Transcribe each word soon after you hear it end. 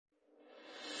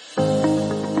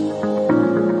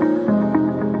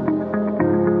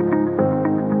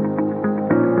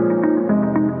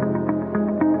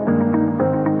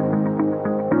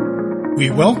We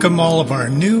welcome all of our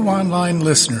new online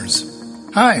listeners.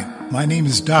 Hi, my name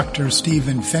is Dr.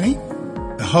 Stephen Finney,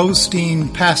 the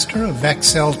hosting pastor of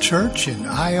Lukewarm Church in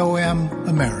IOM,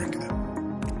 America.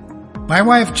 My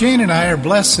wife Jane and I are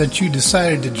blessed that you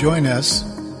decided to join us.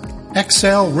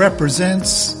 XL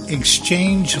represents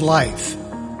Exchange Life.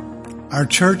 Our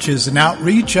church is an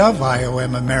outreach of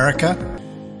IOM America.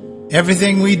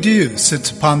 Everything we do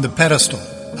sits upon the pedestal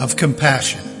of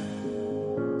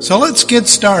compassion. So let's get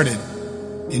started.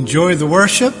 Enjoy the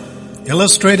worship,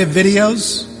 illustrative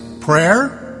videos,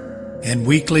 prayer, and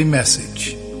weekly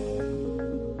message.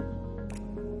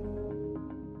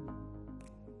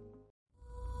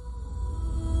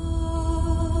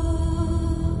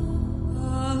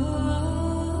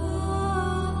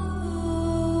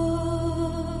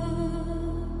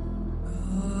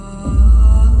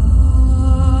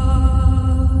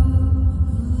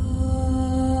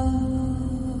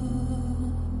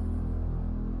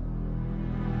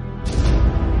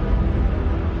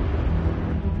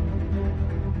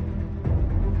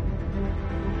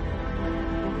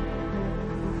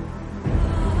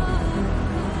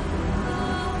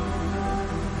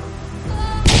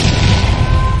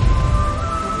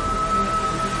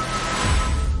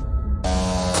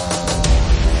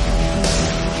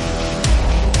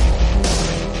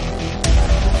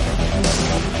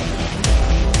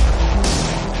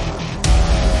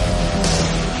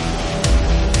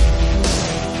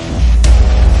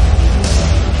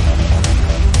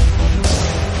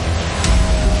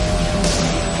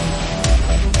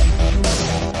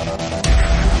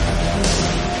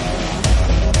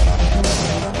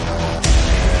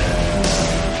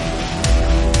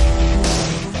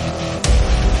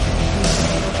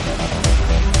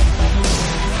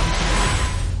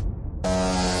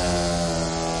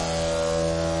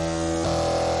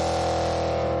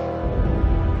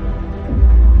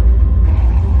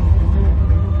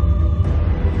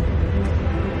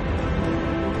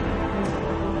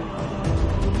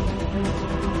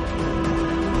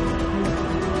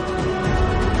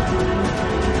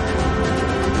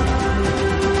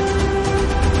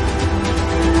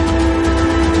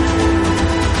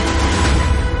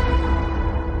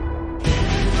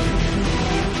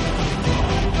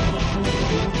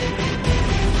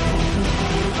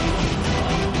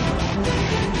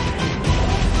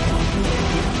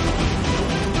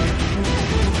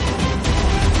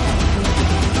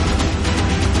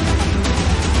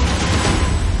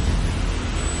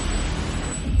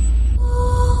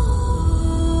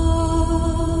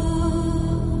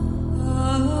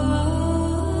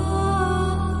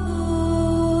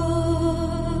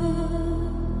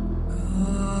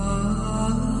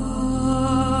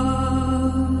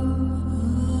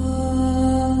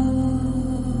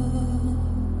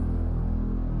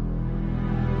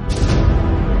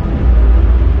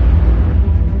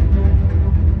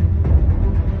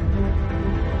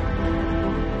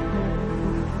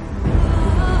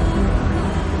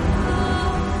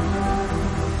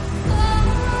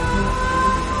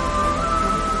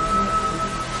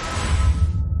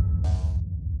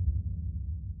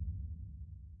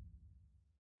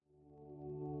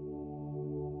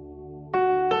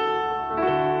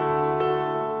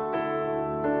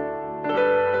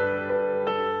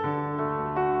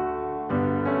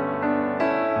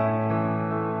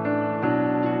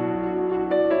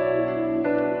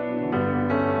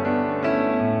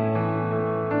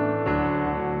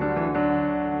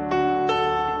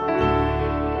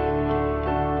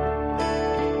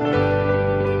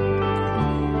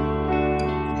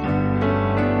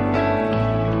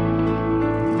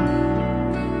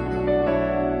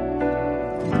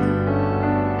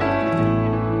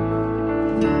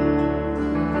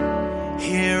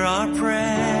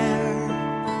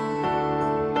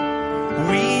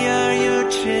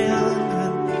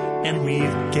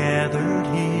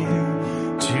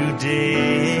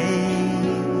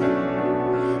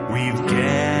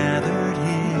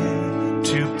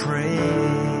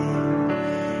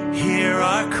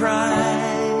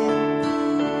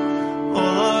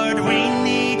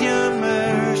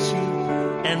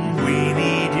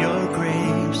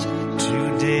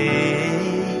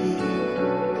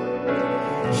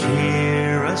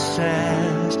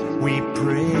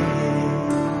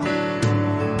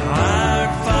 Our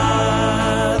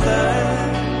Father,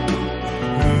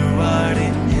 who art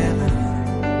in heaven,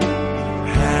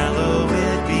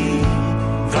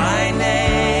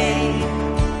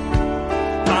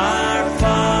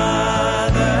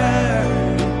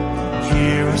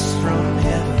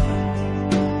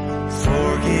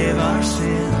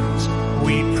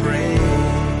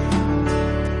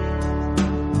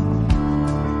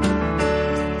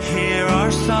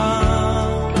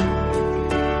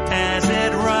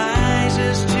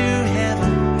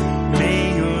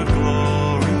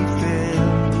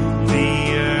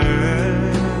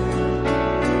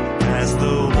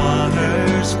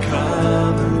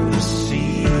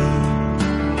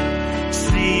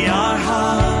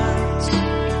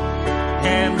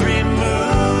 and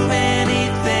remove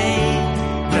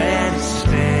anything that is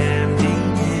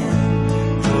standing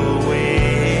in the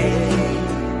way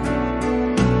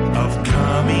of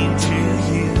coming to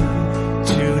you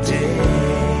today.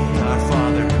 Our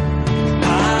Father,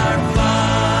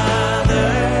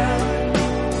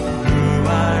 who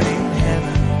art in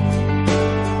heaven,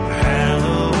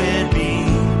 hallowed be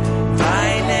thy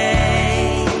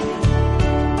name.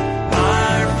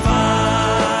 Our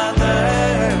Father,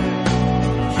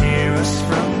 hear us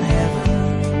from heaven,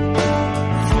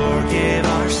 forgive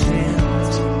our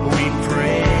sins, we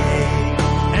pray.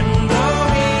 And though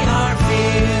we are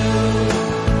few,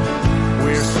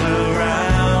 we're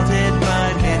surrounded by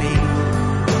many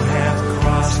who have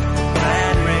crossed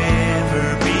that river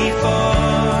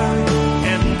before.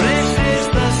 And this is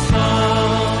the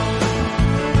song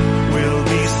we'll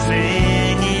be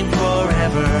singing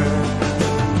forever.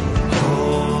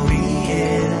 Holy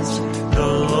is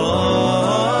the Lord.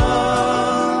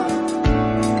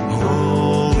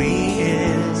 Holy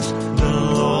is the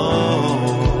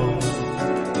Lord.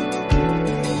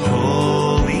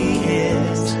 Holy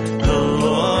is the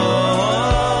Lord.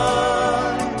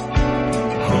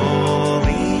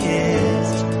 Holy is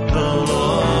the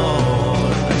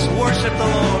Lord. Let's worship the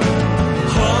Lord.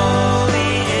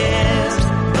 Holy is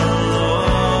the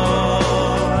Lord.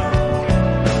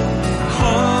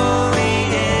 Holy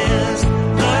is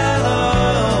the Lord.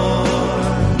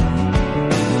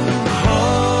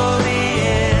 Holy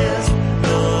is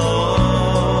the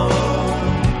Lord.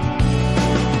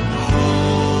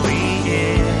 Holy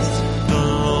is the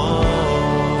Lord.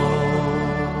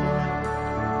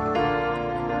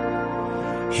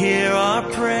 Hear our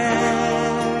prayer.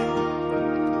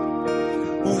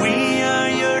 We are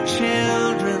your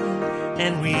children,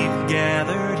 and we've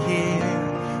gathered here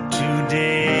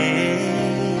today.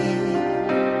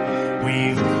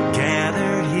 We've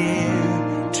gathered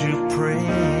here to pray.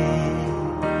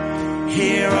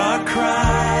 Hear our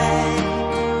cry.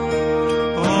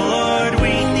 Oh Lord,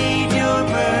 we need your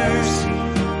mercy,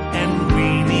 and we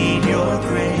need your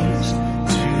grace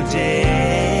today.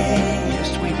 Yes,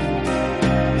 we do.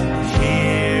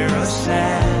 Hear us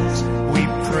as we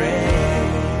pray.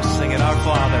 Sing it, our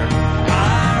Father.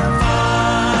 Our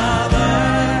Father,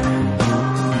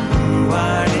 who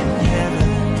art in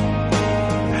heaven,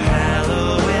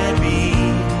 hallowed be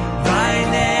thy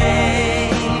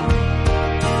name.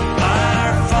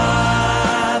 Our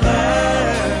Father,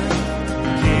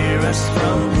 hear us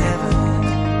from heaven,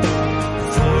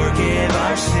 forgive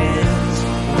our sins,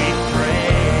 we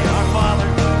pray. Our Father,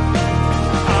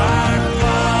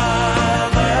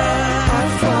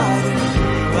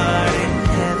 who art in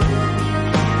heaven,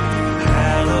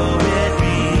 hallowed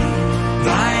be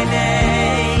thy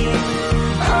name.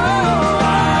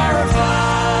 Our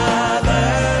Father,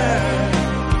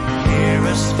 hear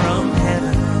us from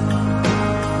heaven,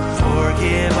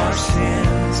 forgive our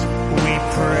sins, we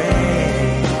pray.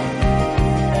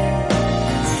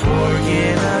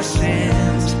 Forgive our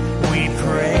sins, we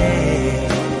pray.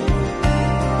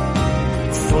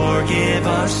 Forgive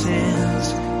our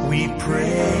sins, we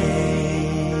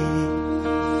pray.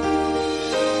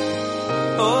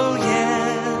 Oh yes.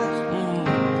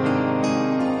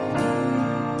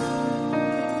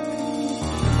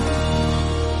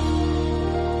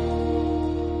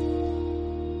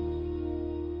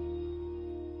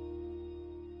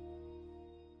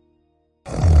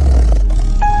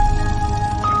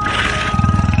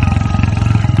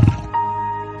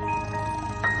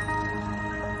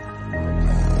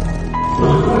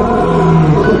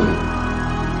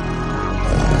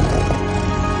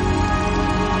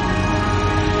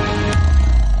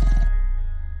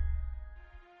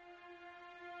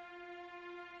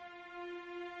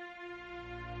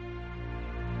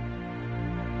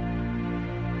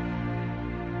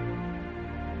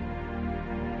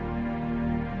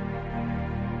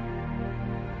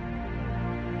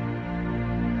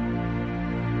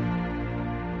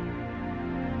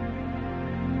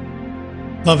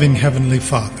 Loving Heavenly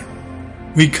Father,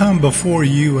 we come before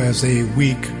you as a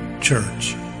weak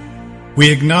church.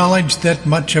 We acknowledge that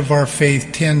much of our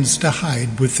faith tends to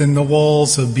hide within the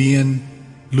walls of being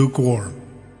lukewarm.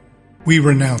 We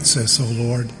renounce this, O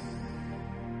Lord.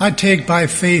 I take by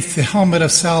faith the helmet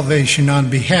of salvation on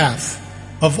behalf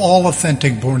of all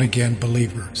authentic born-again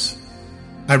believers.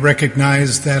 I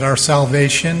recognize that our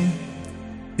salvation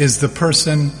is the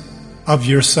person of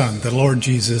your Son, the Lord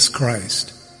Jesus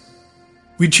Christ.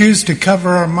 We choose to cover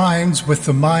our minds with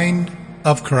the mind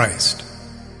of Christ.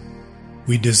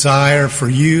 We desire for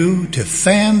you to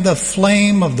fan the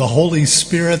flame of the Holy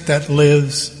Spirit that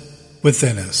lives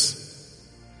within us.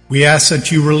 We ask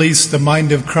that you release the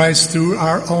mind of Christ through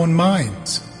our own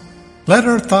minds. Let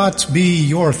our thoughts be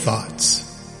your thoughts.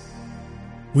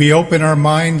 We open our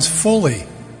minds fully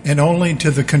and only to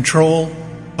the control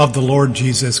of the Lord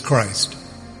Jesus Christ.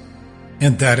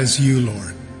 And that is you,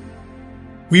 Lord.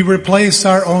 We replace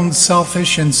our own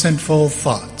selfish and sinful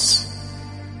thoughts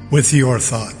with your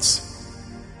thoughts.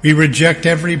 We reject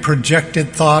every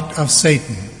projected thought of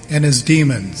Satan and his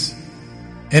demons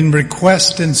and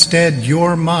request instead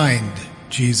your mind,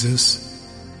 Jesus.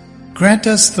 Grant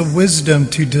us the wisdom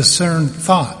to discern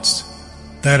thoughts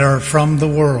that are from the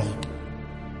world,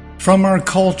 from our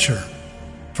culture,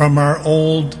 from our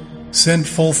old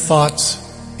sinful thoughts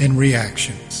and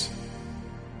reactions,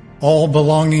 all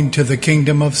belonging to the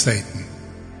kingdom of Satan.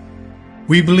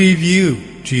 We believe you,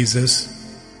 Jesus,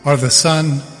 are the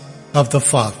Son of the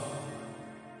Father.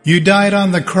 You died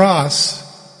on the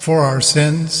cross for our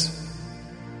sins,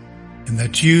 and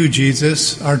that you,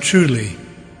 Jesus, are truly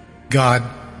God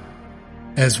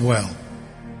as well.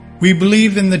 We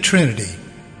believe in the Trinity,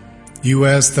 you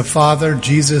as the Father,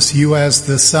 Jesus, you as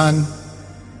the Son,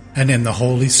 and in the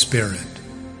Holy Spirit.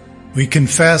 We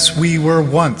confess we were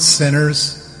once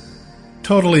sinners,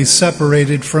 totally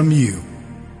separated from you.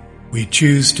 We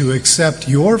choose to accept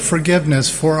your forgiveness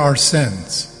for our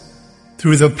sins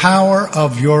through the power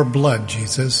of your blood,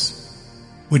 Jesus,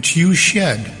 which you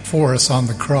shed for us on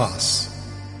the cross.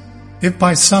 If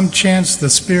by some chance the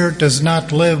Spirit does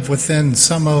not live within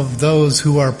some of those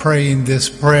who are praying this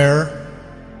prayer,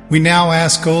 we now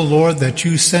ask, O Lord, that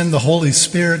you send the Holy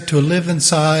Spirit to live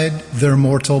inside their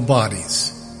mortal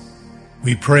bodies.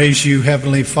 We praise you,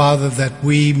 Heavenly Father, that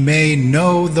we may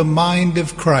know the mind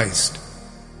of Christ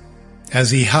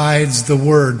as he hides the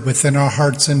word within our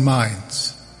hearts and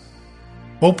minds.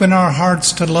 Open our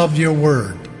hearts to love your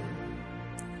word.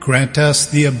 Grant us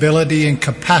the ability and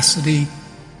capacity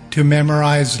to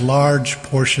memorize large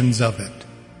portions of it.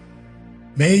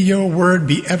 May your word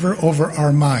be ever over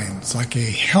our minds like a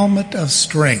helmet of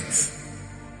strength,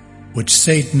 which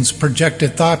Satan's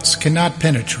projected thoughts cannot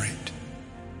penetrate.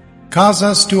 Cause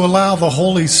us to allow the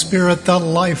Holy Spirit, the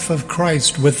life of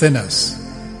Christ within us,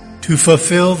 to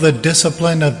fulfill the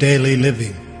discipline of daily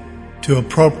living, to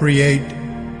appropriate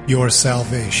your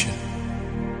salvation.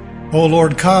 O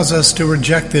Lord, cause us to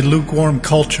reject the lukewarm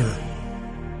culture.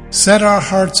 Set our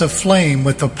hearts aflame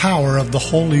with the power of the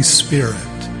Holy Spirit.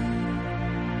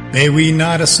 May we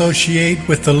not associate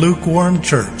with the Lukewarm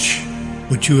Church,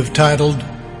 which you have titled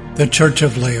the Church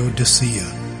of Laodicea.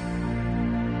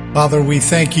 Father, we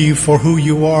thank you for who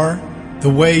you are, the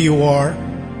way you are,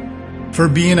 for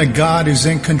being a God who's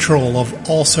in control of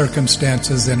all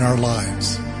circumstances in our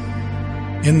lives,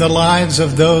 in the lives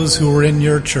of those who are in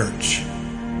your church.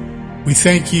 We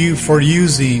thank you for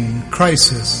using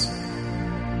crisis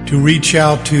to reach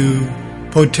out to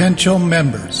potential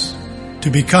members to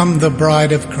become the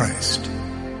bride of Christ.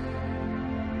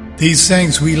 These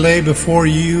things we lay before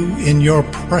you in your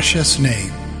precious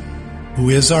name, who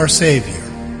is our Savior,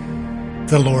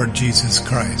 the Lord Jesus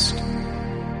Christ.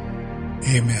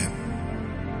 Amen.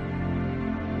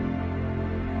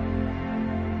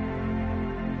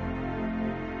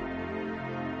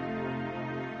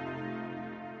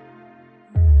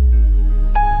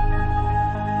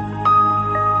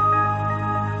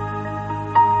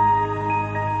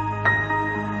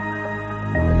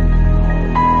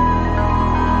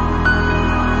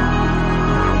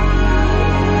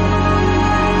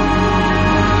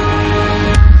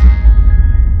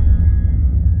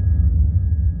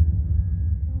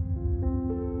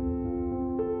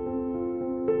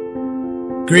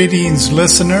 Greetings,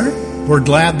 listener. We're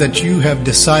glad that you have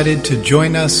decided to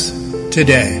join us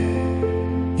today.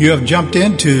 You have jumped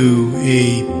into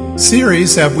a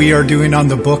series that we are doing on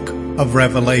the book of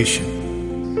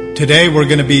Revelation. Today we're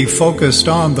going to be focused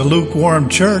on the lukewarm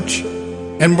church,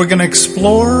 and we're going to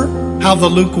explore how the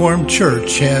lukewarm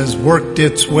church has worked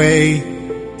its way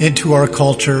into our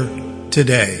culture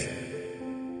today.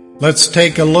 Let's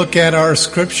take a look at our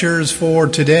scriptures for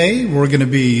today. We're going to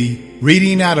be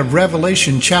reading out of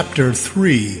Revelation chapter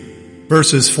 3,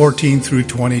 verses 14 through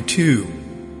 22.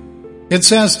 It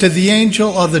says, "To the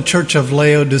angel of the church of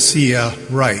Laodicea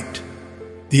write,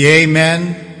 the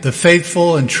Amen, the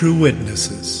faithful and true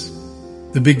witnesses.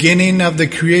 The beginning of the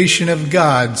creation of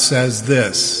God says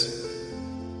this,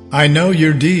 I know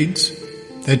your deeds,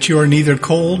 that you are neither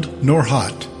cold nor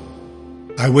hot.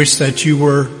 I wish that you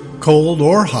were cold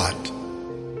or hot.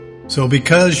 So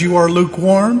because you are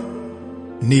lukewarm,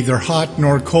 neither hot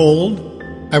nor cold,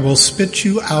 I will spit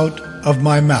you out of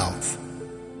my mouth.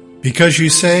 Because you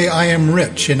say, I am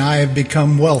rich and I have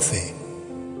become wealthy,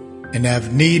 and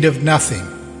have need of nothing,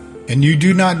 and you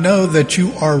do not know that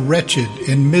you are wretched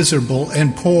and miserable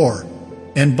and poor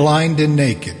and blind and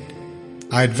naked.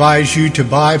 I advise you to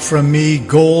buy from me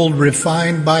gold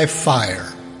refined by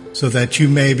fire, so that you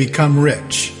may become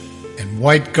rich, and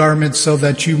white garments so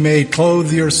that you may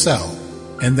clothe yourself,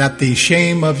 and that the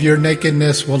shame of your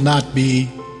nakedness will not be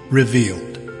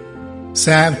revealed.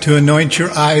 Salve to anoint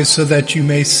your eyes so that you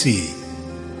may see.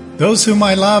 Those whom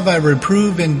I love I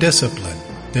reprove and discipline.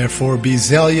 Therefore be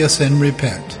zealous and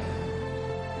repent.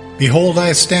 Behold,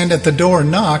 I stand at the door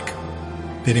and knock.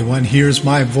 If anyone hears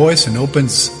my voice and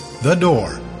opens the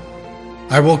door,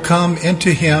 I will come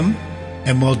into him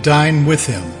and will dine with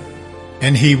him,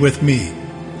 and he with me.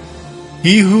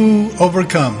 He who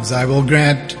overcomes I will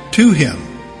grant to him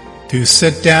to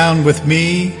sit down with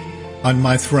me on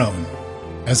my throne,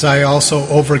 as I also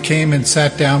overcame and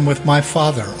sat down with my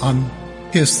Father on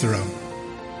his throne.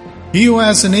 He who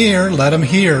has an ear, let him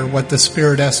hear what the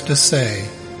Spirit has to say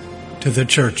to the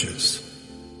churches.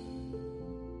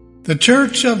 The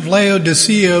church of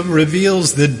Laodicea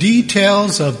reveals the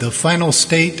details of the final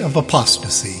state of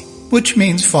apostasy, which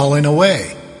means falling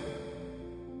away.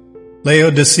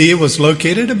 Laodicea was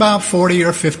located about 40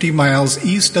 or 50 miles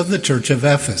east of the church of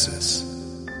Ephesus.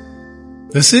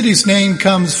 The city's name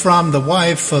comes from the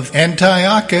wife of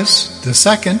Antiochus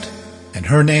II, and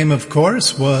her name, of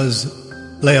course, was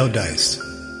Laodice,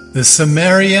 the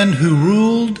Samaritan who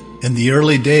ruled in the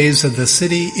early days of the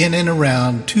city in and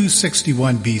around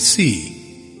 261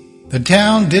 BC. The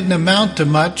town didn't amount to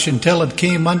much until it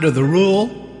came under the rule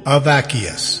of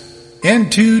Achaeus. In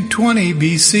 220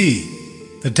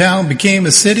 BC, the town became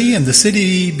a city, and the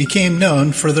city became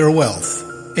known for their wealth,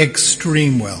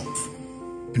 extreme wealth.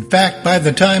 In fact, by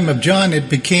the time of John, it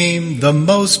became the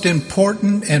most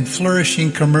important and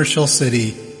flourishing commercial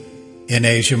city in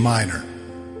Asia Minor.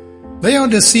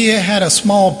 Laodicea had a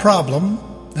small problem.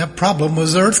 That problem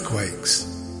was earthquakes.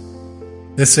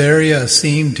 This area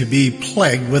seemed to be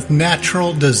plagued with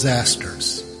natural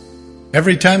disasters.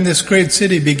 Every time this great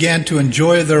city began to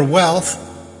enjoy their wealth,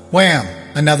 wham,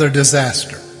 another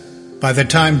disaster. By the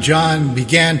time John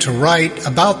began to write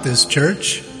about this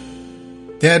church,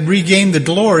 they had regained the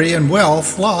glory and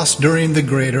wealth lost during the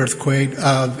great earthquake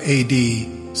of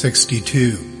AD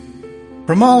 62.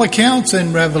 From all accounts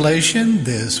in Revelation,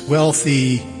 this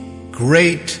wealthy,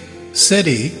 great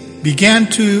city began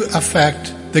to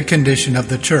affect the condition of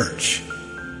the church.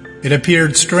 It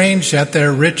appeared strange that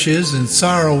their riches and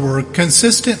sorrow were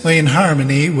consistently in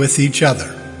harmony with each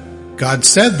other. God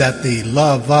said that the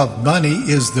love of money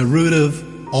is the root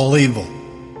of all evil,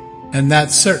 and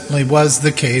that certainly was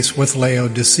the case with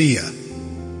Laodicea.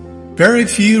 Very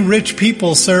few rich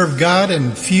people serve God,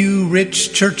 and few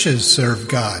rich churches serve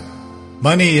God.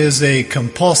 Money is a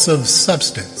compulsive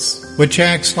substance which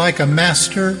acts like a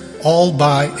master all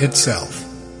by itself.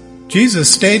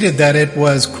 Jesus stated that it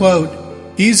was, quote,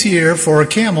 easier for a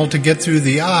camel to get through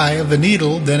the eye of a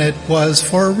needle than it was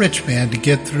for a rich man to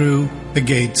get through the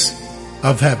gates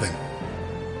of heaven.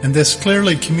 And this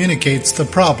clearly communicates the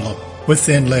problem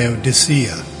within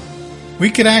Laodicea. We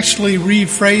could actually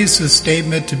rephrase the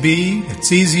statement to be,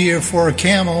 it's easier for a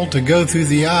camel to go through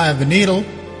the eye of a needle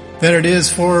than it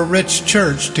is for a rich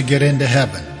church to get into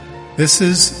heaven. This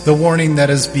is the warning that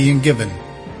is being given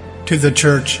to the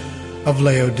church of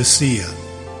Laodicea.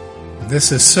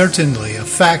 This is certainly a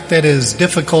fact that is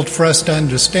difficult for us to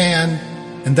understand,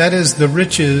 and that is the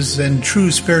riches and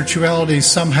true spirituality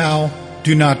somehow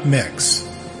do not mix.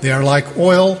 They are like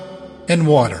oil and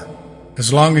water.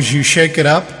 As long as you shake it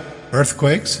up,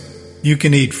 earthquakes, you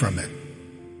can eat from it.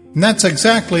 And that's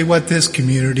exactly what this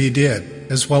community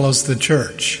did, as well as the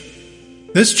church.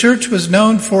 This church was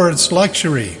known for its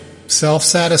luxury,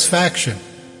 self-satisfaction,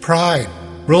 pride,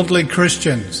 worldly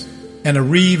Christians, and a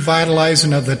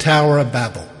revitalizing of the Tower of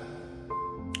Babel.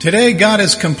 Today, God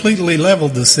has completely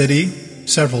leveled the city,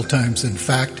 several times in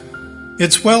fact.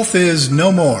 Its wealth is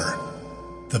no more.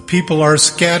 The people are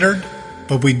scattered,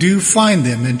 but we do find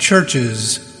them in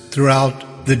churches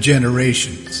throughout the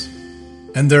generations.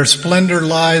 And their splendor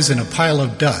lies in a pile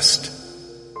of dust.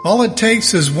 All it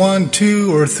takes is 1,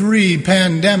 2, or 3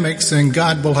 pandemics, and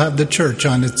God will have the church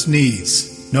on its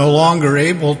knees, no longer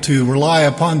able to rely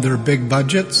upon their big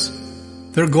budgets,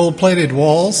 their gold-plated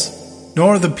walls,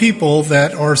 nor the people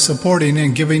that are supporting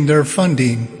and giving their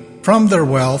funding from their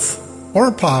wealth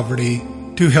or poverty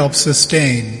to help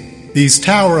sustain these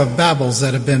Tower of Babels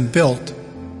that have been built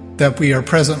that we are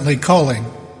presently calling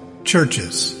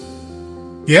churches.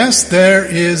 Yes, there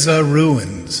is a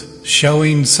ruins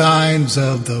showing signs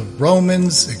of the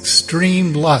Romans'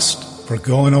 extreme lust for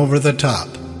going over the top.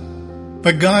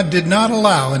 But God did not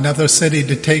allow another city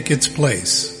to take its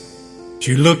place. As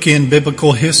you look in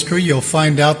biblical history, you'll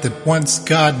find out that once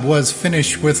God was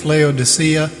finished with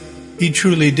Laodicea, he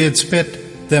truly did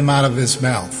spit them out of his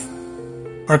mouth.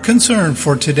 Our concern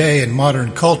for today in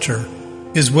modern culture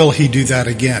is, will he do that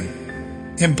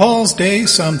again? In Paul's day,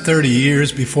 some 30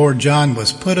 years before John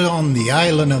was put on the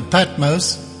island of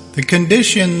Patmos, the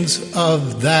conditions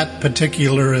of that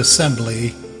particular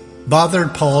assembly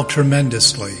bothered Paul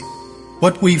tremendously.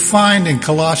 What we find in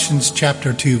Colossians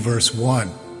chapter 2, verse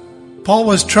 1. Paul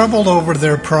was troubled over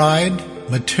their pride,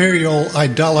 material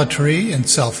idolatry, and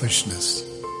selfishness.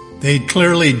 They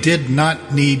clearly did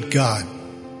not need God.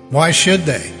 Why should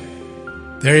they?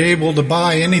 They're able to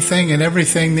buy anything and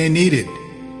everything they needed.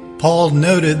 Paul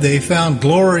noted they found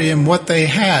glory in what they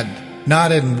had,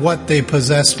 not in what they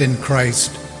possessed in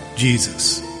Christ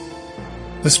Jesus.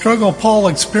 The struggle Paul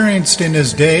experienced in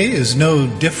his day is no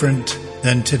different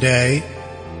than today.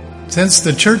 Since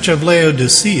the Church of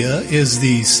Laodicea is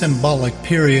the symbolic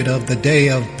period of the day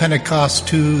of Pentecost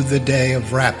to the day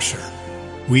of rapture,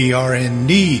 we are in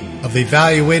need of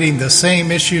evaluating the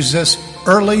same issues this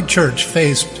early church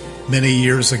faced many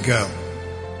years ago.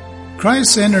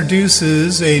 Christ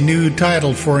introduces a new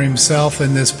title for himself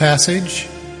in this passage.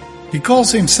 He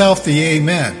calls himself the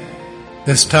Amen.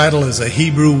 This title is a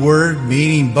Hebrew word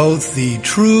meaning both the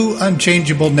true,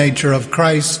 unchangeable nature of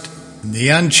Christ and the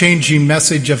unchanging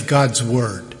message of God's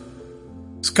Word.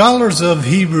 Scholars of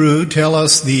Hebrew tell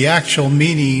us the actual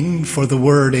meaning for the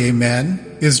word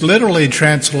Amen is literally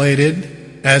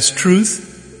translated as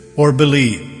truth or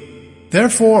believe.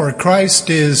 Therefore,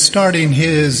 Christ is starting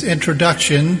his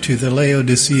introduction to the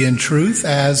Laodicean truth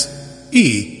as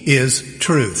he is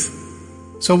truth.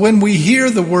 So when we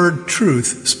hear the word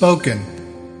truth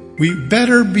spoken, we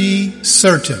better be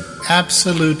certain,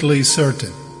 absolutely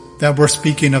certain, that we're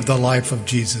speaking of the life of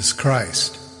Jesus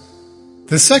Christ.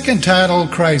 The second title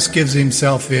Christ gives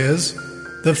himself is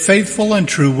the faithful and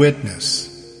true witness.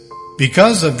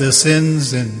 Because of the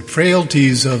sins and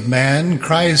frailties of man,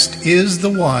 Christ is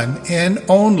the one and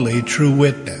only true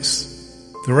witness.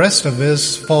 The rest of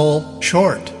us fall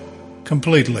short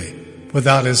completely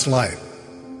without his life.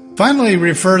 Finally, he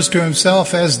refers to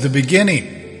himself as the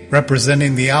beginning,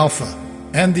 representing the Alpha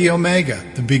and the Omega,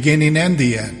 the beginning and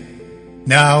the end.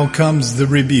 Now comes the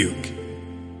rebuke.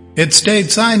 It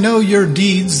states, I know your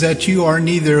deeds, that you are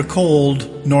neither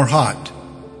cold nor hot.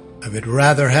 I would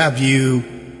rather have you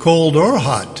cold or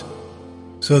hot,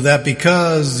 so that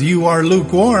because you are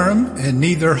lukewarm and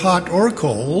neither hot or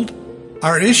cold,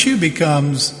 our issue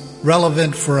becomes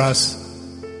relevant for us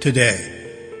today.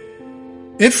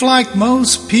 If, like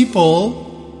most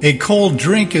people, a cold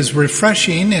drink is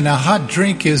refreshing and a hot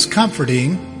drink is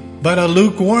comforting, but a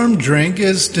lukewarm drink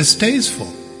is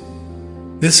distasteful.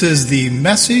 This is the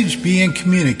message being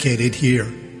communicated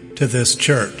here to this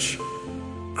church.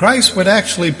 Christ would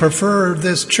actually prefer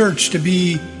this church to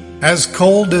be as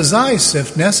cold as ice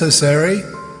if necessary,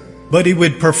 but he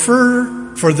would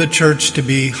prefer for the church to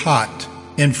be hot,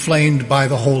 inflamed by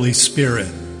the Holy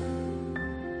Spirit.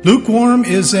 Lukewarm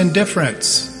is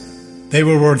indifference. They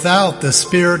were without the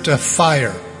spirit of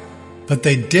fire, but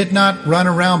they did not run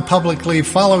around publicly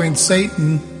following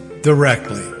Satan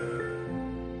directly.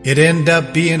 It ended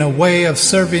up being a way of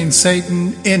serving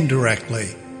Satan indirectly,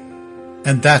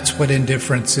 and that's what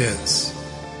indifference is.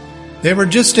 They were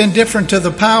just indifferent to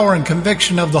the power and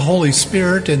conviction of the Holy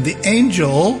Spirit and the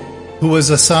angel who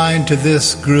was assigned to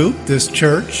this group, this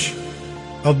church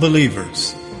of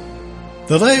believers.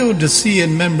 The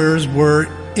Laodicean members were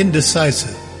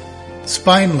indecisive,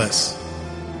 spineless,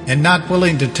 and not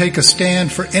willing to take a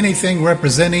stand for anything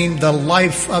representing the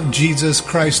life of Jesus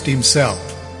Christ himself.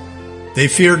 They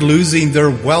feared losing their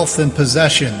wealth and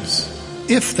possessions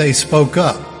if they spoke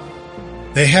up.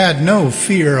 They had no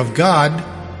fear of God,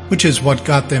 which is what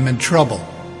got them in trouble.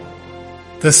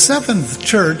 The seventh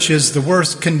church is the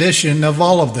worst condition of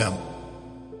all of them.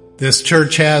 This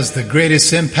church has the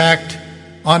greatest impact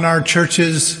on our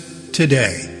churches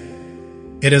today.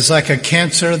 It is like a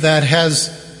cancer that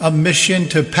has a mission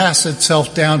to pass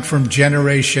itself down from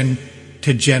generation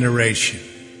to generation,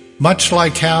 much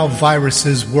like how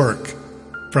viruses work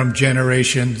from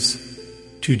generations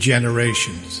to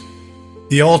generations.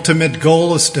 The ultimate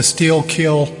goal is to steal,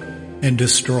 kill, and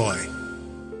destroy.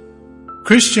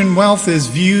 Christian wealth is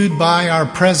viewed by our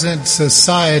present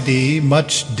society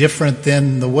much different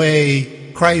than the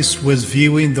way Christ was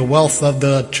viewing the wealth of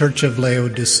the Church of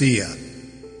Laodicea.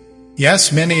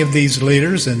 Yes, many of these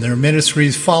leaders and their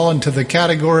ministries fall into the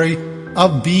category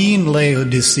of being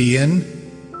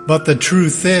Laodicean, but the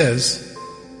truth is,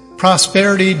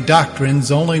 prosperity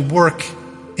doctrines only work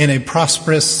in a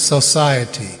prosperous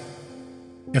society.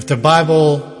 If the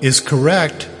Bible is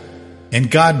correct, and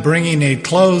God bringing a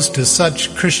close to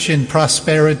such Christian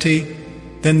prosperity,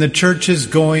 then the church is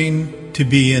going to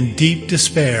be in deep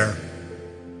despair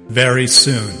very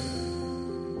soon.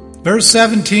 Verse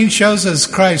 17 shows us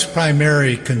Christ's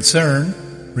primary concern,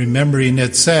 remembering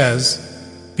it says,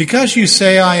 "Because you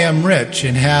say I am rich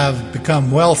and have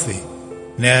become wealthy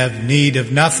and have need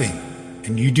of nothing,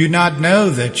 and you do not know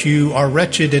that you are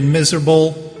wretched and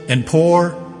miserable and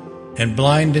poor and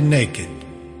blind and naked."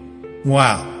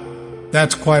 Wow,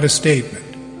 that's quite a statement.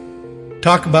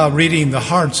 Talk about reading the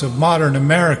hearts of modern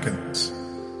Americans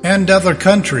and other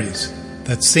countries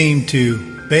that seem to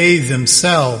bathe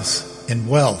themselves in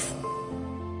wealth.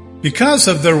 Because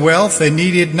of their wealth, they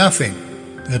needed nothing,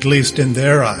 at least in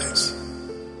their eyes.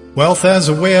 Wealth has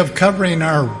a way of covering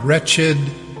our wretched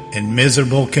and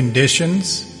miserable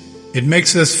conditions. It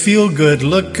makes us feel good,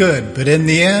 look good, but in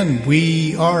the end,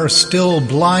 we are still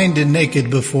blind and naked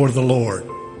before the Lord.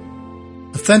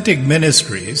 Authentic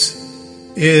ministries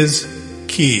is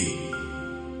key.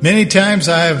 Many times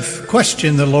I have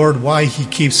questioned the Lord why He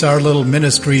keeps our little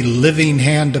ministry living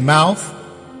hand to mouth.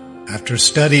 After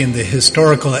studying the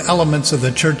historical elements of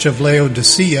the Church of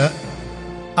Laodicea,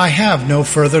 I have no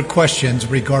further questions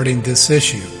regarding this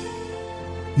issue.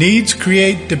 Needs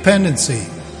create dependency,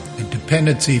 and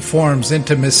dependency forms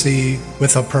intimacy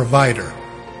with a provider.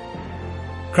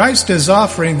 Christ is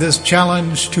offering this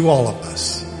challenge to all of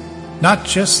us, not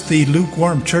just the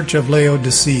lukewarm Church of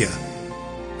Laodicea.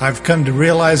 I've come to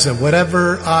realize that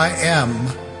whatever I am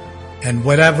and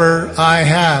whatever I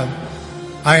have,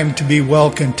 I am to be well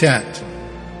content.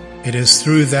 It is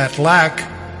through that lack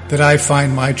that I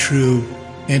find my true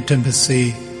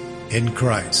intimacy in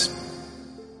Christ.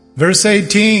 Verse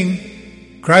 18,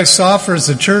 Christ offers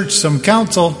the church some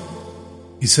counsel.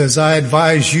 He says, "I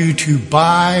advise you to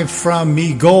buy from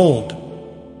me gold,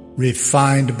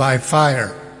 refined by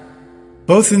fire."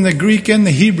 Both in the Greek and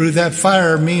the Hebrew, that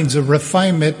fire means a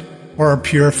refinement or a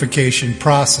purification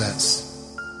process.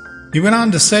 He went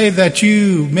on to say that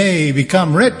you may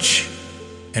become rich,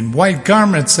 and white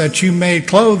garments that you may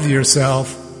clothe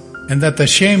yourself, and that the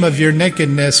shame of your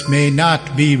nakedness may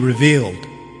not be revealed,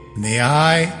 and the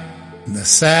eye and the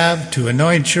salve to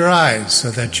anoint your eyes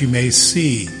so that you may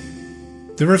see.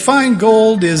 The refined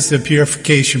gold is the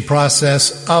purification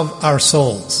process of our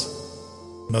souls,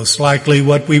 most likely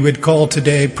what we would call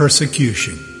today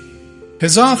persecution.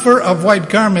 His offer of white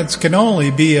garments can only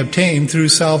be obtained through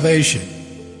salvation.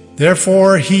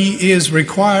 Therefore, He is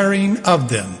requiring of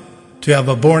them to have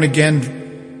a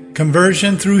born-again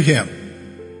conversion through Him.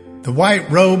 The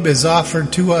white robe is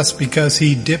offered to us because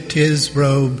He dipped His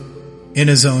robe in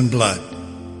His own blood.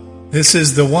 This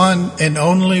is the one and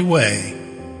only way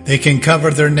they can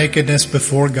cover their nakedness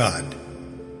before God.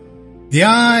 The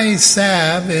eye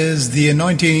salve is the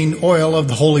anointing oil of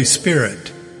the Holy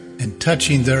Spirit, and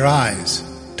touching their eyes,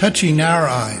 touching our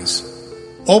eyes,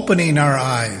 opening our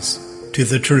eyes to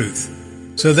the truth,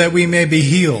 so that we may be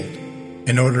healed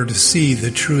in order to see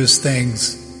the truest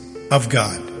things of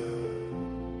God.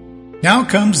 Now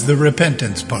comes the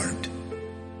repentance part.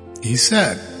 He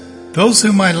said, "Those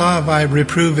whom I love I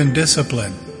reprove and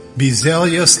discipline. Be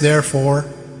zealous therefore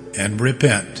and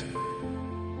repent."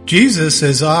 Jesus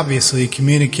is obviously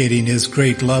communicating His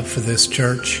great love for this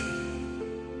church.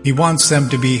 He wants them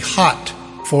to be hot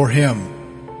for Him.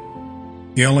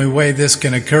 The only way this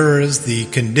can occur is the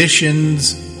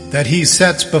conditions that He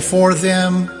sets before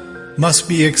them must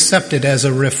be accepted as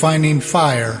a refining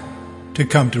fire to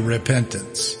come to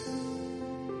repentance.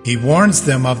 He warns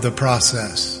them of the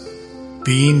process,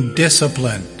 being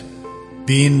disciplined,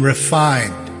 being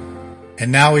refined,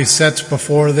 and now He sets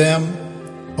before them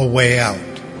a way out.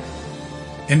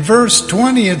 In verse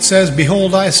 20 it says,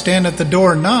 "Behold, I stand at the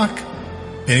door and knock.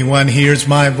 If anyone hears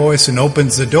my voice and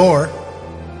opens the door,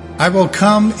 I will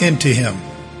come into him.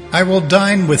 I will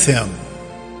dine with him,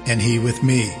 and he with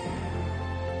me."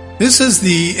 This is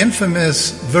the infamous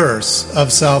verse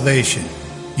of salvation,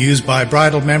 used by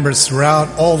bridal members throughout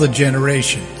all the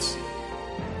generations.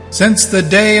 Since the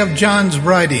day of John's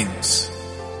writings,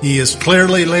 he has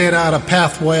clearly laid out a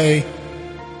pathway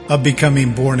of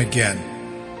becoming born again.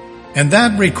 And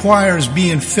that requires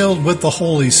being filled with the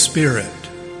Holy Spirit.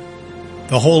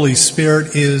 The Holy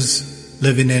Spirit is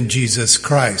living in Jesus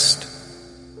Christ.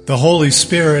 The Holy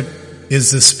Spirit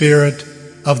is the Spirit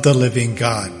of the living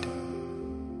God.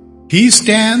 He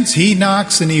stands, He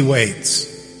knocks, and He waits.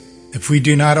 If we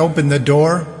do not open the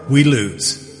door, we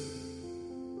lose.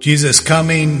 Jesus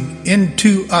coming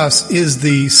into us is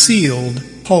the sealed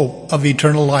hope of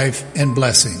eternal life and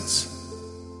blessings.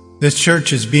 This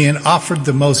church is being offered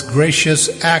the most gracious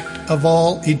act of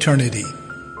all eternity.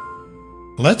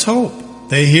 Let's hope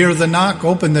They hear the knock,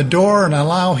 open the door, and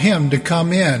allow him to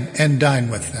come in and dine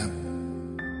with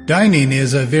them. Dining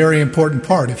is a very important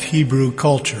part of Hebrew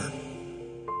culture.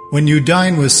 When you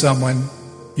dine with someone,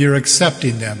 you're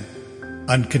accepting them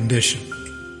unconditionally.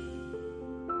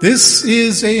 This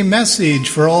is a message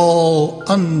for all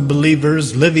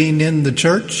unbelievers living in the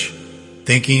church,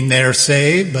 thinking they're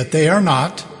saved, but they are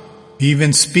not. He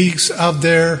even speaks of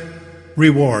their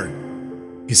reward.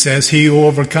 He says, "He who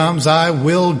overcomes, I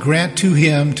will grant to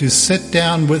him to sit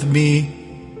down with me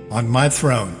on my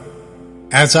throne,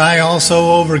 as I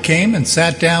also overcame and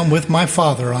sat down with my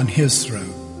Father on his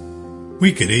throne."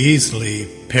 We could easily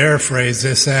paraphrase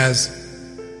this as,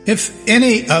 "If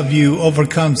any of you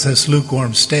overcomes this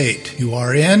lukewarm state, you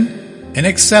are in and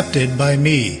accepted by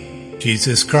me,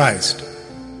 Jesus Christ,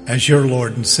 as your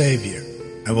Lord and Savior.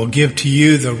 I will give to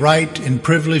you the right and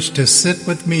privilege to sit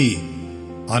with me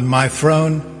on my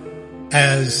throne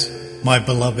as my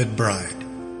beloved bride."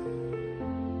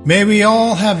 May we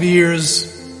all have ears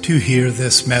to hear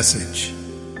this message.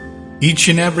 Each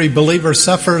and every believer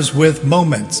suffers with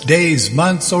moments, days,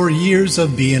 months, or years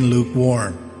of being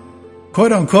lukewarm.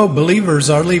 Quote-unquote believers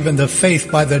are leaving the faith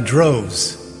by the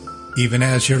droves, even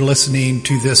as you're listening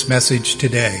to this message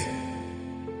today.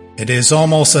 It is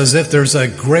almost as if there's a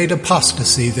great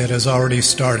apostasy that has already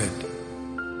started.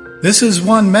 This is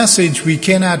one message we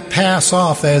cannot pass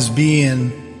off as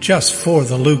being just for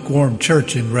the lukewarm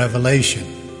church in Revelation.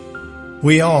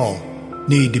 We all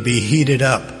need to be heated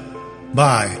up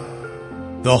by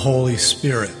the Holy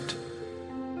Spirit.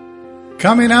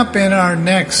 Coming up in our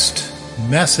next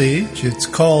message, it's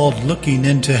called Looking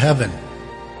into Heaven.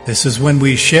 This is when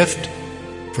we shift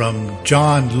from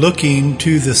John looking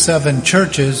to the 7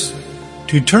 churches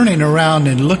to turning around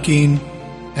and looking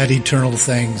at eternal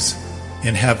things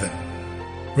in heaven.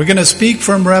 We're going to speak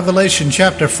from Revelation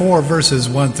chapter 4, verses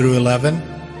 1 through 11.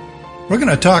 We're going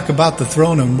to talk about the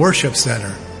throne and worship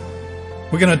center.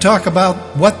 We're going to talk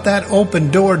about what that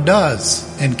open door does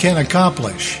and can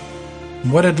accomplish,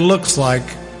 and what it looks like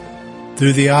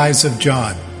through the eyes of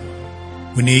John.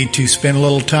 We need to spend a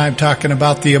little time talking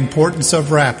about the importance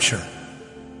of rapture.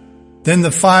 Then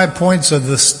the 5 points of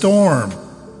the storm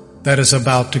that is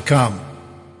about to come.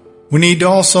 We need to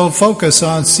also focus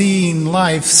on seeing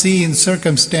life, seeing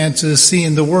circumstances,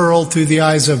 seeing the world through the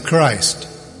eyes of Christ,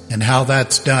 and how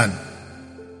that's done.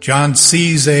 John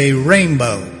sees a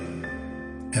rainbow,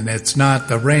 and it's not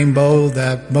the rainbow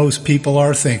that most people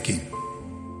are thinking.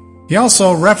 He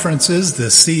also references the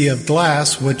sea of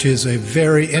glass, which is a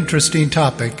very interesting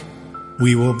topic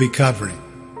we will be covering.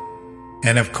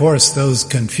 And of course, those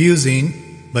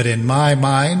confusing, but in my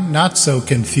mind, not so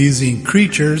confusing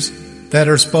creatures that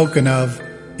are spoken of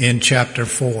in chapter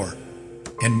 4,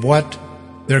 and what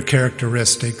their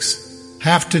characteristics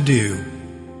have to do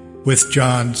with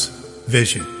John's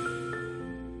vision.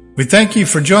 We thank you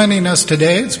for joining us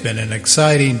today. It's been an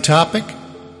exciting topic,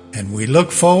 and we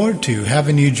look forward to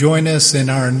having you join us in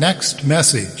our next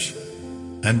message.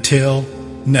 Until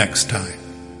next time.